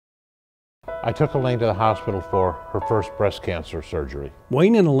I took Elaine to the hospital for her first breast cancer surgery.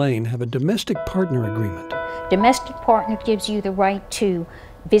 Wayne and Elaine have a domestic partner agreement. Domestic partner gives you the right to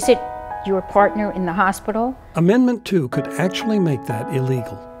visit your partner in the hospital. Amendment 2 could actually make that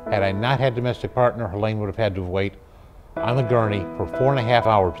illegal. Had I not had domestic partner, Elaine would have had to wait on the gurney for 4.5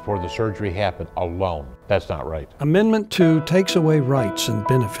 hours before the surgery happened alone. That's not right. Amendment 2 takes away rights and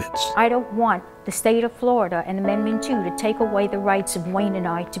benefits. I don't want the state of Florida and Amendment 2 to take away the rights of Wayne and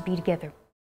I to be together.